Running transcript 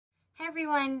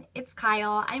everyone, it's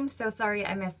Kyle. I'm so sorry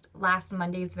I missed last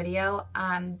Monday's video.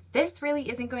 This really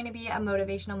isn't going to be a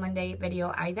Motivational Monday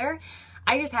video either.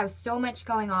 I just have so much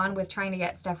going on with trying to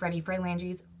get stuff ready for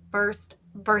Landry's first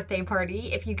birthday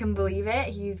party, if you can believe it.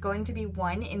 He's going to be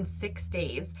 1 in 6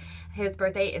 days. His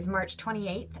birthday is March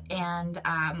 28th, and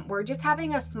we're just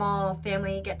having a small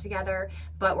family get-together,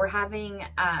 but we're having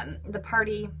the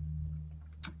party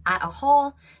at a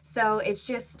hall. So it's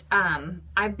just,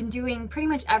 I've been doing pretty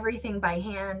much everything by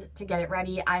hand to get it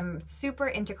ready. I'm super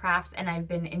into crafts and I've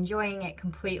been enjoying it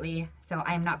completely. So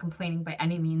I am not complaining by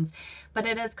any means, but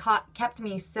it has kept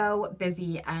me so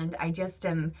busy, and I just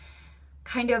am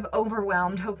kind of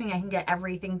overwhelmed, hoping I can get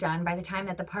everything done by the time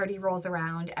that the party rolls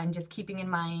around, and just keeping in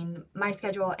mind my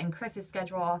schedule and Chris's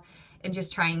schedule, and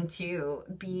just trying to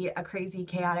be a crazy,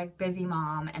 chaotic, busy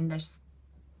mom and just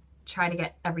try to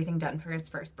get everything done for his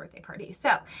first birthday party. So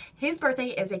his birthday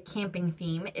is a camping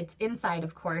theme. It's inside,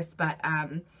 of course, but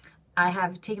I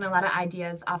have taken a lot of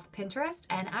ideas off Pinterest,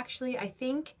 and actually I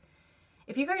think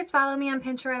if you guys follow me on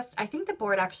Pinterest, I think the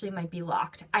board actually might be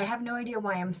locked. I have no idea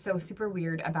why I'm so super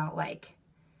weird about like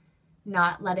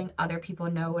not letting other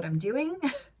people know what I'm doing.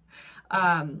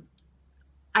 I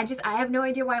have no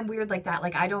idea why I'm weird like that.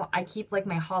 Like I keep like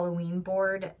my Halloween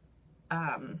board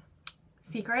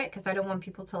secret because I don't want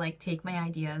people to like take my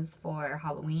ideas for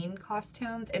Halloween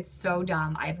costumes. It's so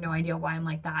dumb. I have no idea why I'm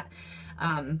like that.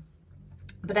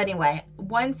 But anyway,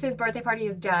 once his birthday party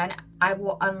is done, I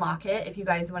will unlock it if you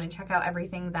guys want to check out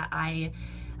everything that I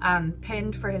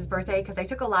pinned for his birthday, because I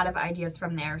took a lot of ideas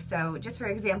from there. So just for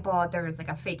example, there's like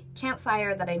a fake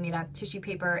campfire that I made up tissue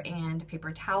paper and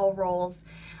paper towel rolls.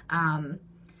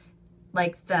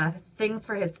 Like the things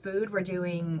for his food, we're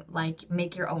doing like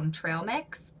make your own trail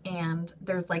mix, and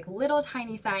there's like little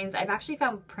tiny signs. I've actually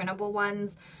found printable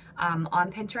ones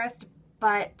on Pinterest,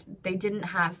 but they didn't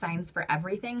have signs for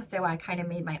everything, so I kind of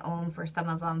made my own for some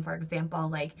of them. For example,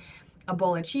 like a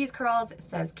bowl of cheese curls, it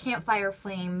says campfire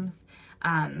flames.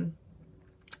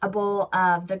 A bowl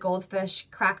of the goldfish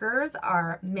crackers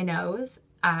are minnows.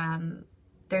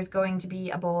 There's going to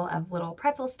be a bowl of little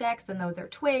pretzel sticks, and those are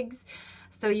twigs.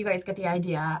 So you guys get the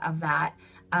idea of that.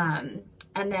 And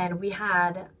then we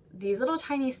had these little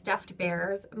tiny stuffed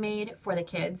bears made for the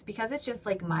kids, because it's just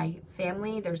like my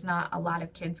family. There's not a lot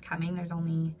of kids coming. There's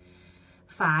only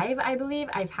 5, I believe.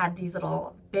 I've had these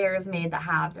little bears made that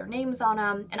have their names on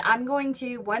them, and I'm going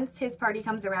to, once his party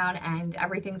comes around and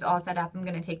everything's all set up, I'm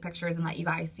going to take pictures and let you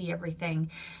guys see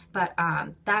everything. But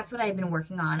that's what I've been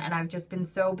working on, and I've just been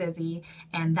so busy,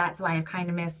 and that's why I've kind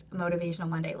of missed Motivational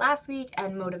Monday last week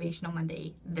and Motivational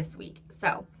Monday this week.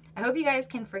 So I hope you guys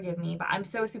can forgive me, but I'm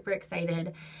so super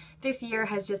excited. This year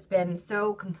has just been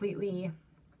so completely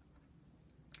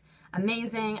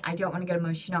amazing. I don't want to get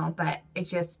emotional, but it's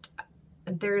just,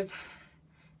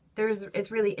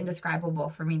 it's really indescribable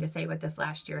for me to say what this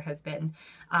last year has been.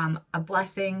 A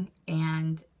blessing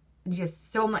and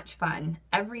just so much fun.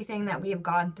 Everything that we have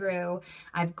gone through,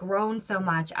 I've grown so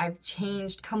much. I've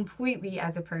changed completely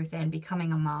as a person,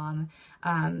 becoming a mom.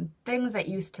 Things that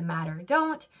used to matter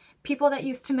don't. People that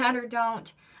used to matter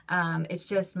don't. It's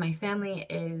just my family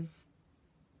is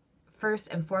first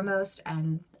and foremost,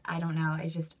 and I don't know,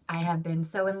 it's just, I have been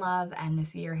so in love, and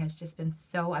this year has just been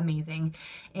so amazing.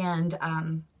 And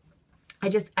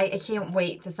I can't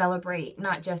wait to celebrate,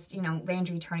 not just, you know,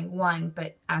 Landry turning 1,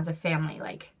 but as a family.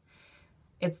 Like,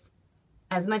 it's,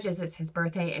 as much as it's his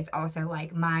birthday, it's also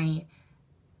like I'm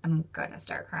gonna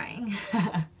start crying.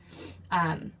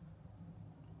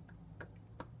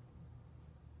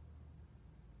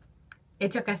 It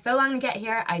took us so long to get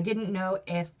here. I didn't know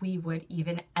if we would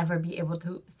even ever be able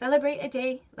to celebrate a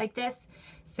day like this.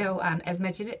 So as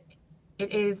much as it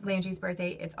is Landry's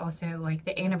birthday, it's also like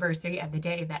the anniversary of the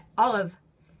day that all of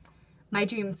my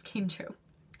dreams came true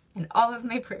and all of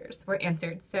my prayers were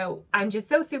answered. So I'm just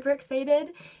so super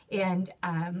excited, and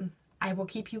I will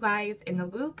keep you guys in the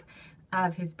loop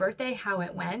of his birthday, how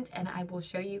it went, and I will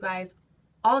show you guys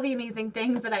all the amazing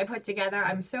things that I put together.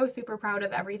 I'm so super proud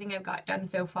of everything I've got done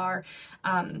so far.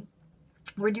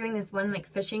 We're doing this one like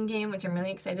fishing game, which I'm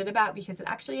really excited about because it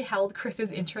actually held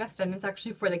Chris's interest, and it's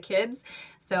actually for the kids.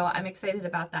 So I'm excited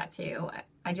about that too.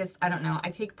 I don't know. I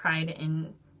take pride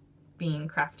in being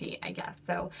crafty, I guess.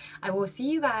 So I will see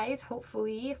you guys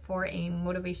hopefully for a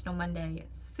Motivational Monday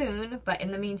soon. But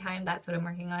in the meantime, that's what I'm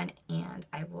working on, and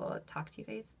I will talk to you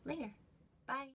guys later. Bye.